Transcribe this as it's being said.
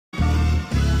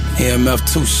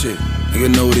EMF2 shit,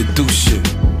 nigga know what it do shit.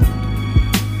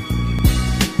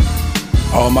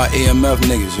 All my EMF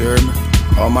niggas, you heard me?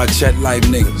 All my chat life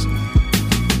niggas.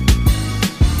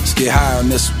 Let's get high on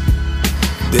this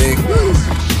one. Dig?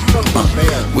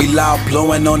 We loud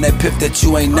blowing on that piff that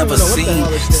you ain't never seen.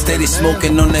 Steady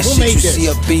smoking on that shit you see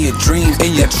up in your dreams.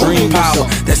 In your dream power,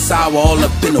 that sour all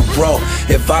up in the raw.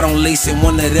 If I don't lace in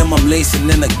one of them, I'm lacing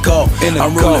in the golf.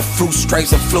 I'm rolling fruit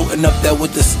stripes, I'm floating up there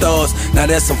with the stars. Now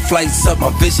there's some flights up,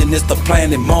 my vision is the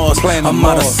planet Mars. I'm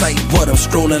out of sight, what? I'm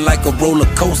strolling like a roller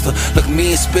coaster. Look,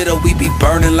 me and Spitter, we be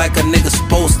burning like a nigga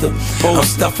supposed to. I'm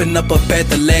stuffing up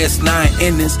at the last 9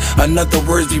 innings. In other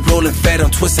words, we rolling fat, I'm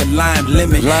twisting lime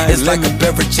lemon. It's like a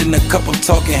beverage in a cup, I'm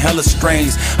talking hella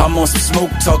strange. I'm on some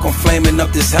smoke talk, I'm flaming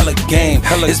up this hella game.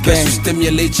 It's best you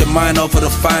stimulate your mind off of the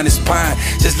finest pine.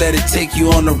 Just let it take you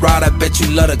on the ride, I bet you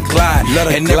love to glide.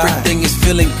 And everything is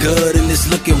feeling good and it's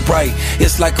looking right.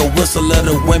 It's like a whistle of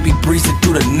the wind be breezing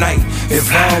through the night.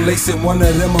 If I don't lace in one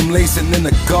of them, I'm lacing in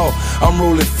the golf. I'm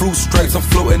rolling fruit stripes, I'm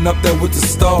floating up there with the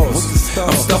stars.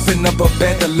 I'm stuffing up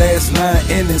at the last 9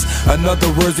 innings. In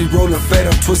other words, we rolling fat,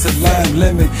 I'm twisting lime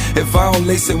lemon. If I don't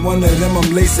lace in one of them,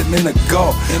 I'm lacing in the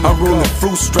golf. I'm rolling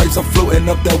fruit stripes, I'm floating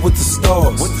up there with the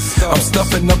stars. I'm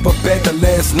stuffing up at the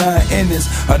last 9 innings.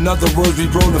 In other words, we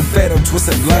rolling fat, I'm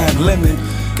twisting lime lemon.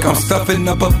 I'm stuffing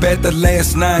up at the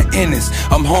last 9 innings.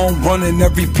 I'm home running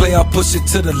every play, I push it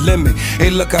to the limit. Hey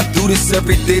look, I do this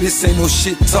every day, this ain't no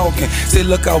shit talking. Say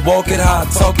look, I walk it, how I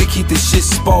talk it, keep this shit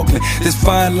sparkling. This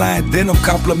fine line denim,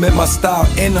 compliment my style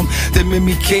in them. Them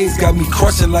Mimi K's got me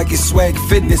crushing like it's swag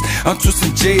fitness. I'm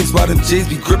twisting J's while them J's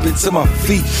be gripping to my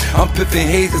feet. I'm piffing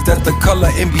haze cause that's the color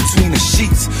in between the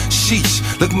sheets.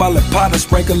 Sheesh, look my lepata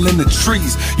sprinkling the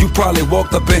trees. You probably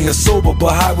walked up in here sober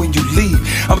but high when you leave.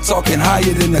 I'm talking higher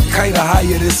than a kite, or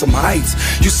higher than some heights.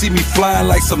 You see me flying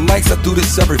like some nights, I do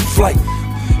this every flight.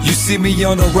 You see me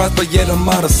on the rise, but yet I'm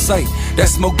out of sight. That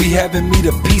smoke be having me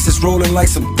to pieces, rolling like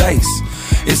some dice.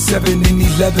 It's 7 and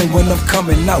 11 when I'm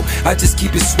coming out. I just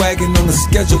keep it swagging on the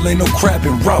schedule, ain't no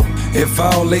crabbing route. If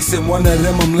I don't lace in one of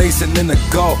them, I'm lacing in the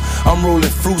golf. I'm rolling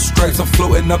fruit stripes, I'm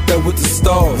floating up there with the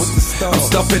stars. I'm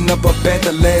stuffing up at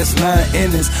the last 9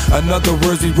 innings. In other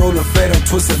words, we rolling fat, I'm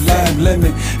twisting lime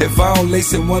lemon. If I don't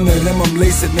lace in one of them, I'm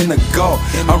lacing in the golf.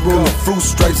 I'm rolling fruit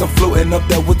stripes, I'm floating up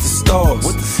there with the stars.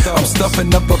 I'm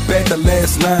stuffing up at the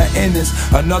last 9 innings.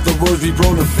 In other words, we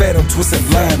rolling fat, I'm twisting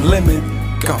lime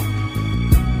lemon. Go.